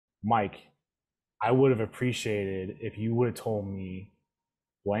Mike, I would have appreciated if you would have told me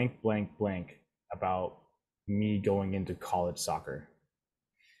blank, blank, blank about me going into college soccer.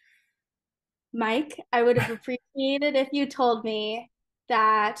 Mike, I would have appreciated if you told me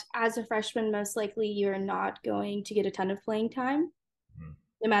that as a freshman, most likely you're not going to get a ton of playing time, Mhm.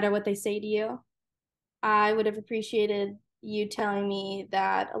 no matter what they say to you. I would have appreciated you telling me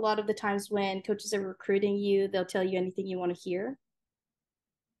that a lot of the times when coaches are recruiting you, they'll tell you anything you want to hear,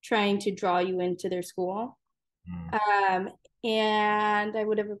 trying to draw you into their school. Mm. Um, and I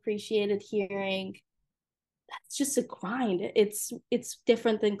would have appreciated hearing it's just a grind. It's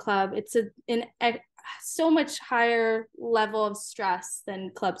different than club. It's a so much higher level of stress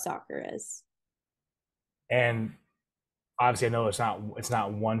than club soccer is. And obviously, I know it's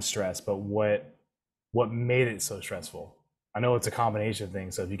not one stress, but what made it so stressful? I know it's a combination of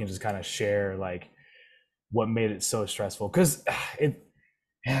things. So if you can just kind of share like what made it so stressful, because it,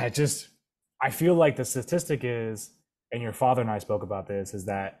 yeah, it just I feel like the statistic is, and your father and I spoke about this, is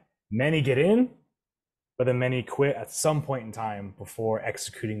that many get in, but then many quit at some point in time before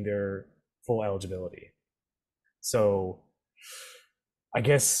executing their full eligibility. So I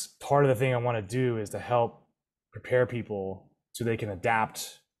guess part of the thing I want to do is to help prepare people so they can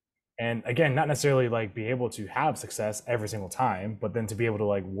adapt. And again, not necessarily like be able to have success every single time, but then to be able to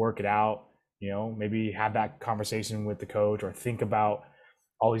like work it out, maybe have that conversation with the coach or think about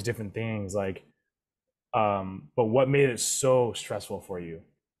all these different things. But what made it so stressful for you?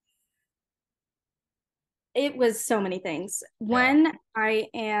 It was so many things. Yeah. One, I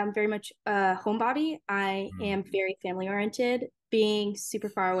am very much a homebody. I Mm, am very family oriented. Being super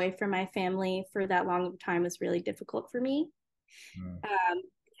far away from my family for that long of a time was really difficult for me. mm, Um,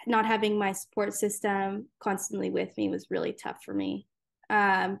 Not having my support system constantly with me was really tough for me.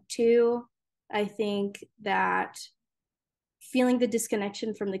 Two, I think that feeling the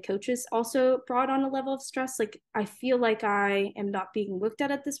disconnection from the coaches also brought on a level of stress. Like I feel like I am not being looked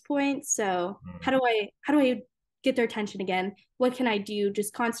at this point. So mm, how do I get their attention again? What can I do?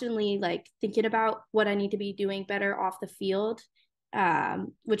 Just constantly like thinking about what I need to be doing better off the field.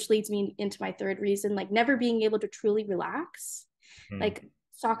 Which leads me into my third reason, like never being able to truly relax. mm. Like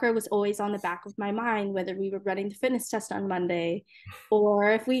soccer was always on the back of my mind, whether we were running the fitness test on Monday or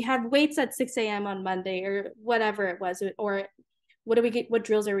if we had weights at 6 a.m. on Monday or whatever it was, or what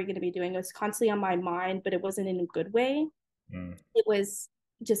drills are we going to be doing? It was constantly on my mind, but it wasn't in a good way. Mm. It was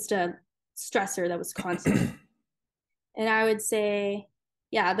just a stressor that was constant. And I would say,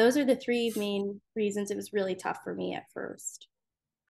 yeah, those are the three main reasons it was really tough for me at first.